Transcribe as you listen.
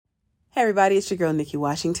Hey everybody, it's your girl Nikki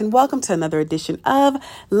Washington. Welcome to another edition of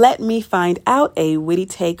Let Me Find Out, a witty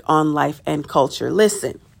take on life and culture.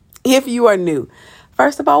 Listen, if you are new,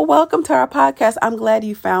 first of all, welcome to our podcast. I'm glad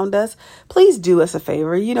you found us. Please do us a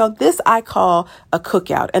favor. This I call a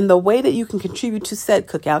cookout. And the way that you can contribute to said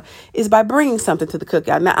cookout is by bringing something to the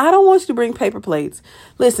cookout. Now, I don't want you to bring paper plates.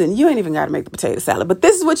 Listen, you ain't even got to make the potato salad, but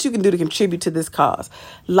this is what you can do to contribute to this cause.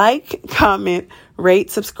 Like, comment,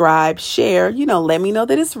 rate, subscribe, share, let me know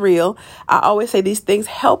that it's real. I always say these things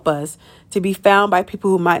help us to be found by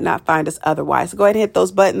people who might not find us otherwise. So go ahead and hit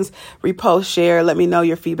those buttons, repost, share. Let me know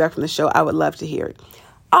your feedback from the show. I would love to hear it.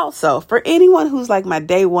 Also, for anyone who's like my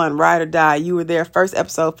day one ride or die, you were there first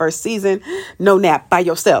episode, first season, no nap by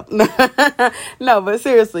yourself. No, but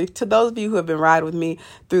seriously, to those of you who have been riding with me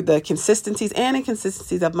through the consistencies and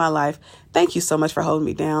inconsistencies of my life, thank you so much for holding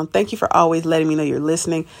me down. Thank you for always letting me know you're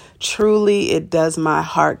listening. Truly, it does my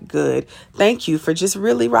heart good. Thank you for just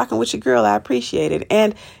really rocking with your girl. I appreciate it.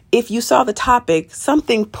 And if you saw the topic,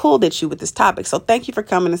 something pulled at you with this topic. So thank you for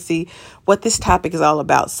coming to see what this topic is all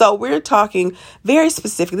about. So we're talking very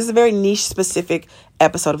specific. This is a very niche specific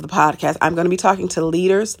episode of the podcast. I'm going to be talking to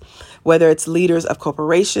leaders, whether it's leaders of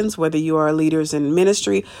corporations, whether you are leaders in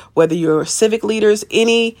ministry, whether you're civic leaders,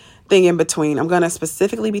 anything in between. I'm going to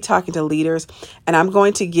specifically be talking to leaders, and I'm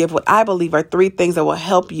going to give what I believe are 3 things that will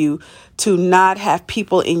help you to not have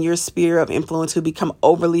people in your sphere of influence who become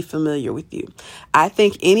overly familiar with you. I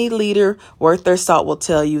think any leader worth their salt will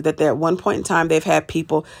tell you that at one point in time, they've had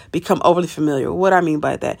people become overly familiar. What I mean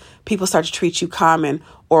by that, people start to treat you common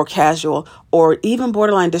or casual or even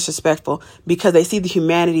borderline disrespectful because they see the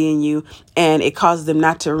humanity in you, and it causes them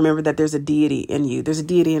not to remember that there's a deity in you. There's a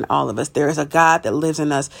deity in all of us. There is a God that lives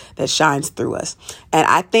in us that shines through us. And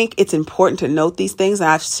I think it's important to note these things. And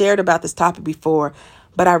I've shared about this topic before,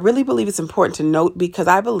 but I really believe it's important to note because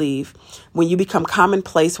I believe when you become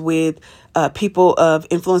commonplace with people of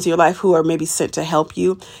influence in your life who are maybe sent to help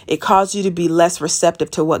you, it causes you to be less receptive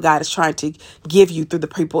to what God is trying to give you through the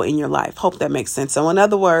people in your life. Hope that makes sense. So in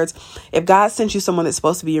other words, if God sent you someone that's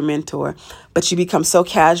supposed to be your mentor, but you become so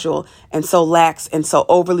casual and so lax and so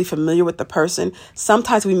overly familiar with the person,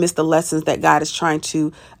 sometimes we miss the lessons that God is trying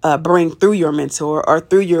to bring through your mentor or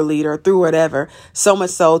through your leader, or through whatever, so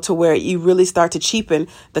much so to where you really start to cheapen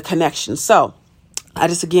the connection. So I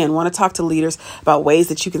just, again, want to talk to leaders about ways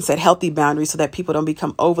that you can set healthy boundaries so that people don't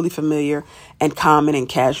become overly familiar and common and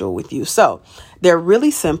casual with you. So they're really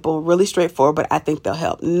simple, really straightforward, but I think they'll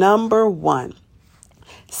help. Number 1,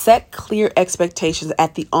 set clear expectations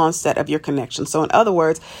at the onset of your connection. So in other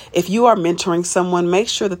words, if you are mentoring someone, make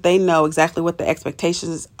sure that they know exactly what the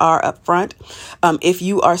expectations are up front. If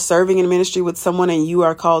you are serving in ministry with someone and you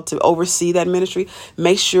are called to oversee that ministry,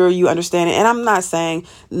 make sure you understand it. And I'm not saying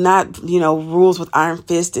rules with iron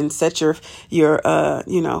fist and set your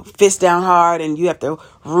fist down hard and you have to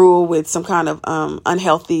rule with some kind of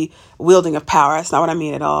unhealthy wielding of power. That's not what I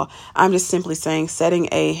mean at all. I'm just simply saying setting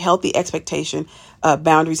a healthy expectation,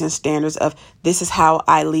 boundaries and standards of this is how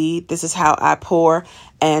I lead, this is how I pour,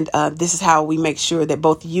 and this is how we make sure that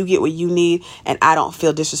both you get what you need and I don't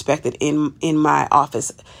feel disrespected in my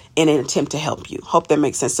office in an attempt to help you. Hope that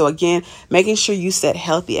makes sense. So again, making sure you set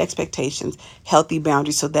healthy expectations, healthy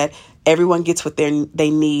boundaries so that everyone gets what they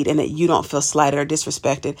need and that you don't feel slighted or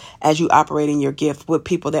disrespected as you operate in your gift with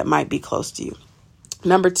people that might be close to you.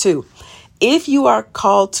 Number 2, if you are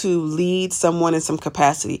called to lead someone in some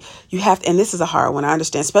capacity, you have to, and this is a hard one, I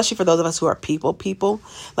understand, especially for those of us who are people,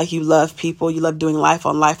 like you love people, you love doing life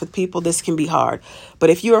on life with people, this can be hard. But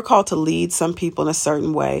if you are called to lead some people in a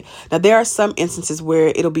certain way, now there are some instances where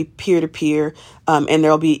it'll be peer-to-peer and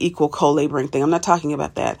there'll be equal co-laboring thing. I'm not talking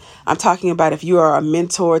about that. I'm talking about if you are a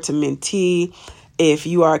mentor to mentee, if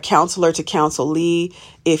you are a counselor to counselee,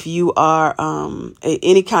 if you are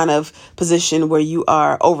any kind of position where you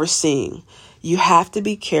are overseeing, you have to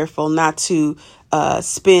be careful not to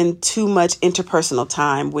spend too much interpersonal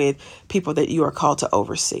time with people that you are called to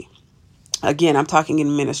oversee. Again, I'm talking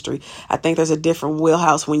in ministry. I think there's a different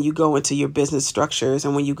wheelhouse when you go into your business structures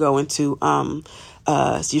and when you go into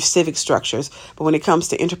your civic structures. But when it comes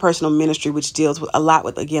to interpersonal ministry, which deals with a lot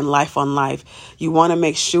with, again, life on life, you want to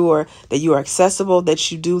make sure that you are accessible,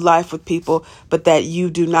 that you do life with people, but that you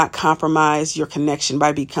do not compromise your connection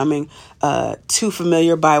by becoming too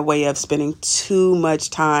familiar by way of spending too much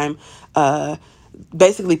time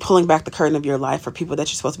basically pulling back the curtain of your life for people that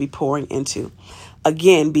you're supposed to be pouring into.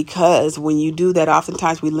 Again, because when you do that,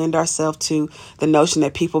 oftentimes we lend ourselves to the notion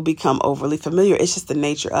that people become overly familiar. It's just the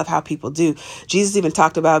nature of how people do. Jesus even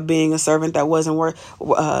talked about being a servant that wasn't worth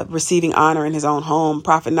receiving honor in his own home,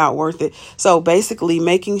 profit not worth it. So basically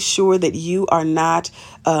making sure that you are not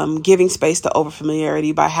giving space to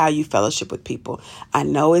overfamiliarity by how you fellowship with people. I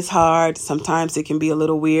know it's hard. Sometimes it can be a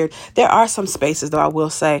little weird. There are some spaces, though, I will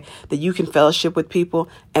say, that you can fellowship with people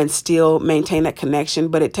and still maintain that connection,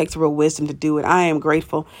 but it takes real wisdom to do it. I am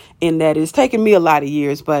grateful in that it's taken me a lot of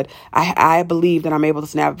years, but I believe that I'm able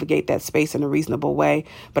to navigate that space in a reasonable way.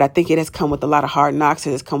 But I think it has come with a lot of hard knocks.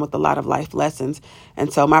 It has come with a lot of life lessons.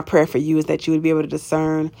 And so my prayer for you is that you would be able to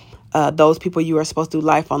discern those people you are supposed to do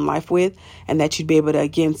life on life with, and that you'd be able to,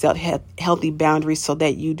 again, set healthy boundaries so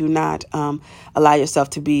that you do not allow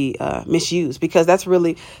yourself to be misused, because that's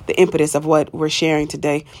really the impetus of what we're sharing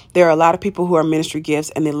today. There are a lot of people who are ministry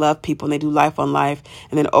gifts and they love people and they do life on life.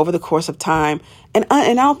 And then over the course of time, and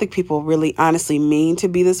I don't think people really honestly mean to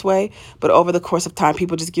be this way, but over the course of time,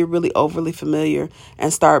 people just get really overly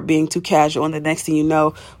and start being too casual. And the next thing you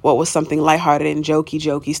know, what was something lighthearted and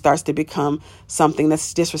jokey starts to become something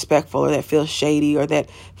that's disrespectful or that feels shady or that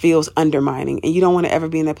feels undermining. And you don't want to ever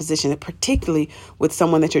be in that position, particularly with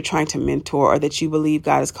someone that you're trying to mentor or that you believe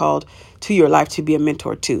God has called to your life to be a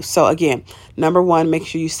mentor to. So again, number one, make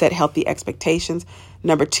sure you set healthy expectations.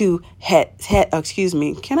 Number two, can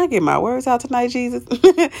I get my words out tonight, Jesus?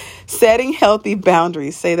 Setting healthy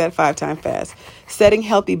boundaries. Say that 5 times fast. Setting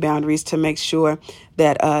healthy boundaries to make sure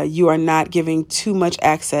that you are not giving too much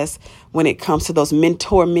access when it comes to those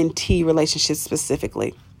mentor-mentee relationships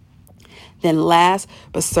specifically. Then last,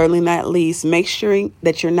 but certainly not least, make sure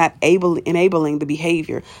that you're not enabling the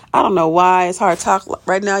behavior. I don't know why it's hard to talk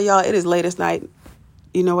right now, y'all. It is late at night.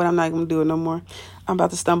 You know what? I'm not going to do it no more. I'm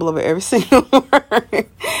about to stumble over every single word.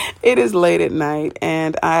 It is late at night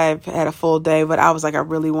and I've had a full day, but I was like, I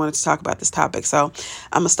really wanted to talk about this topic. So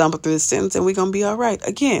I'm going to stumble through this sentence and we're going to be all right.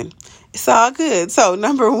 Again, it's all good. So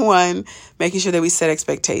number one, making sure that we set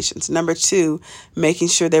expectations. Number two, making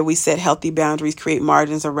sure that we set healthy boundaries, create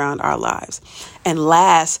margins around our lives. And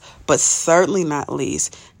last, but certainly not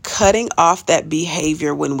least, cutting off that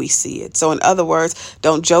behavior when we see it. So in other words,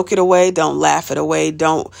 don't joke it away. Don't laugh it away.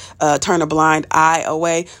 Don't turn a blind eye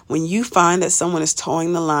away. When you find that someone is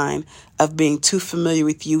towing the line of being too familiar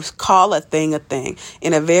with you, call a thing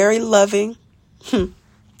in a very loving, I'm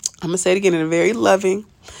going to say it again, in a very loving,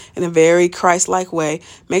 in a very Christ-like way.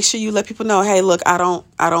 Make sure you let people know, hey, look, I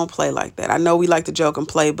don't play like that. I know we like to joke and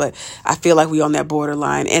play, but I feel like we on that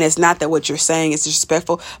borderline. And it's not that what you're saying is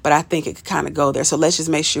disrespectful, but I think it could kind of go there. So let's just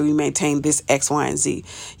make sure we maintain this X, Y, and Z.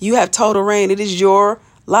 You have total reign. It is your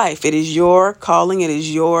life. It is your calling. It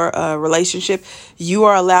is your relationship. You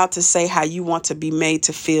are allowed to say how you want to be made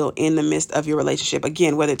to feel in the midst of your relationship.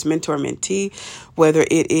 Again, whether it's mentor-mentee, whether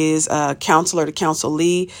it is counselor to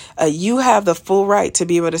counselee, you have the full right to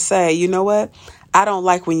be able to say, you know what? I don't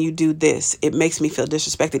like when you do this. It makes me feel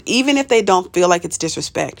disrespected. Even if they don't feel like it's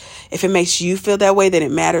disrespect. If it makes you feel that way, then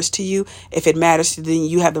it matters to you. If it matters to you, then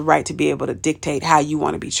you have the right to be able to dictate how you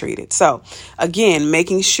want to be treated. So again,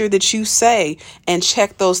 making sure that you say and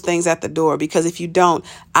check those things at the door, because if you don't,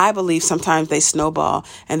 I believe sometimes they snowball.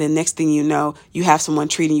 And then next thing you know, you have someone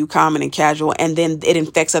treating you common and casual, and then it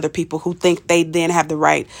infects other people who think they then have the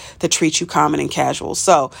right to treat you common and casual.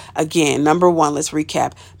 So again, number one, let's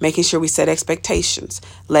recap, making sure we set expectations.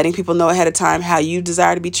 Letting people know ahead of time how you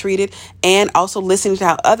desire to be treated, and also listening to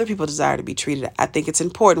how other people desire to be treated. I think it's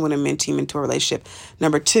important when a mentee-mentor relationship.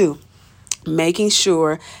 Number two, making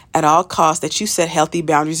sure at all costs that you set healthy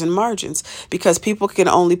boundaries and margins, because people can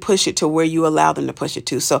only push it to where you allow them to push it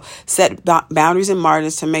to. So set boundaries and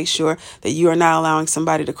margins to make sure that you are not allowing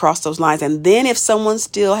somebody to cross those lines. And then if someone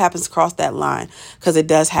still happens to cross that line, because it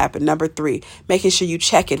does happen. Number three, making sure you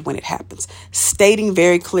check it when it happens, stating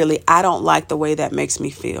very clearly, I don't like the way that makes me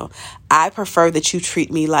feel. I prefer that you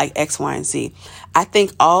treat me like X, Y, and Z. I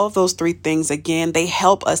think all of those three things, again, they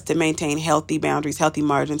help us to maintain healthy boundaries, healthy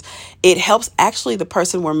margins. It helps actually the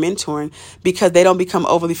person we're mentoring, because they don't become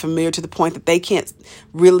overly familiar to the point that they can't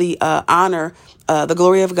really honor the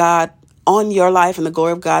glory of God on your life and the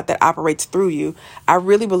glory of God that operates through you. I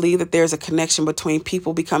really believe that there's a connection between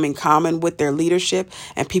people becoming common with their leadership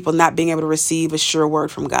and people not being able to receive a sure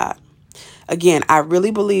word from God. Again, I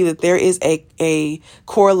really believe that there is a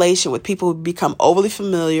correlation with people who become overly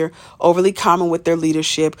familiar, overly common with their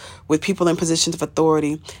leadership, with people in positions of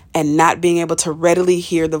authority, and not being able to readily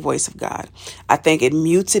hear the voice of God. I think it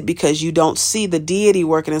mutes it because you don't see the deity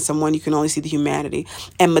working in someone. You can only see the humanity.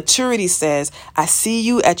 And maturity says, I see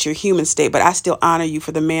you at your human state, but I still honor you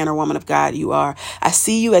for the man or woman of God you are. I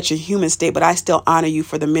see you at your human state, but I still honor you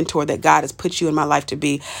for the mentor that God has put you in my life to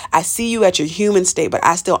be. I see you at your human state, but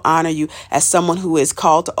I still honor you as someone who is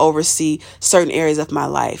called to oversee certain areas of my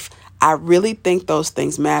life. I really think those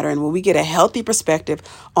things matter. And when we get a healthy perspective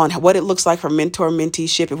on what it looks like for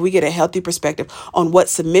mentor-menteeship, if we get a healthy perspective on what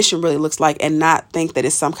submission really looks like and not think that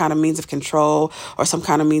it's some kind of means of control or some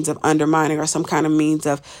kind of means of undermining or some kind of means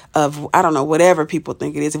of I don't know, whatever people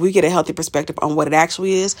think it is. If we get a healthy perspective on what it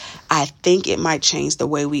actually is, I think it might change the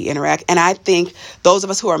way we interact. And I think those of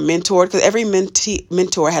us who are mentored, because every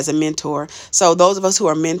mentor has a mentor. So those of us who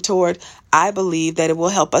are mentored, I believe that it will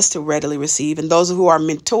help us to readily receive. And those who are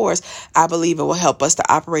mentors, I believe it will help us to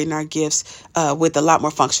operate in our gifts with a lot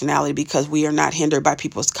more functionality because we are not hindered by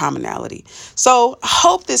people's commonality. So I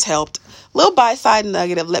hope this helped. Little bite-sized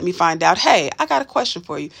nugget of let me find out. Hey, I got a question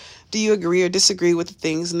for you. Do you agree or disagree with the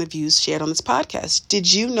things and the views shared on this podcast?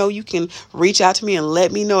 Did you know you can reach out to me and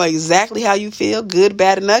let me know exactly how you feel, good,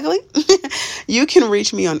 bad, and ugly? You can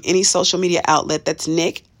reach me on any social media outlet. That's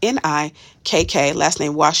Nick, Nikk, last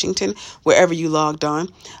name Washington, wherever you logged on.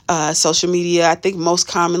 Social media, I think most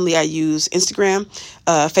commonly I use Instagram.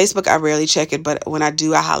 Facebook, I rarely check it, but when I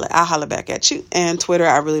do, I'll holler back at you. And Twitter,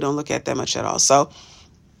 I really don't look at that much at all. So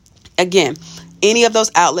again, any of those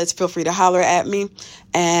outlets, feel free to holler at me.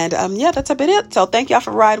 And that's a bit it. So thank y'all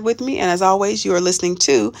for riding with me. And as always, you are listening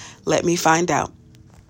to Let Me Find Out.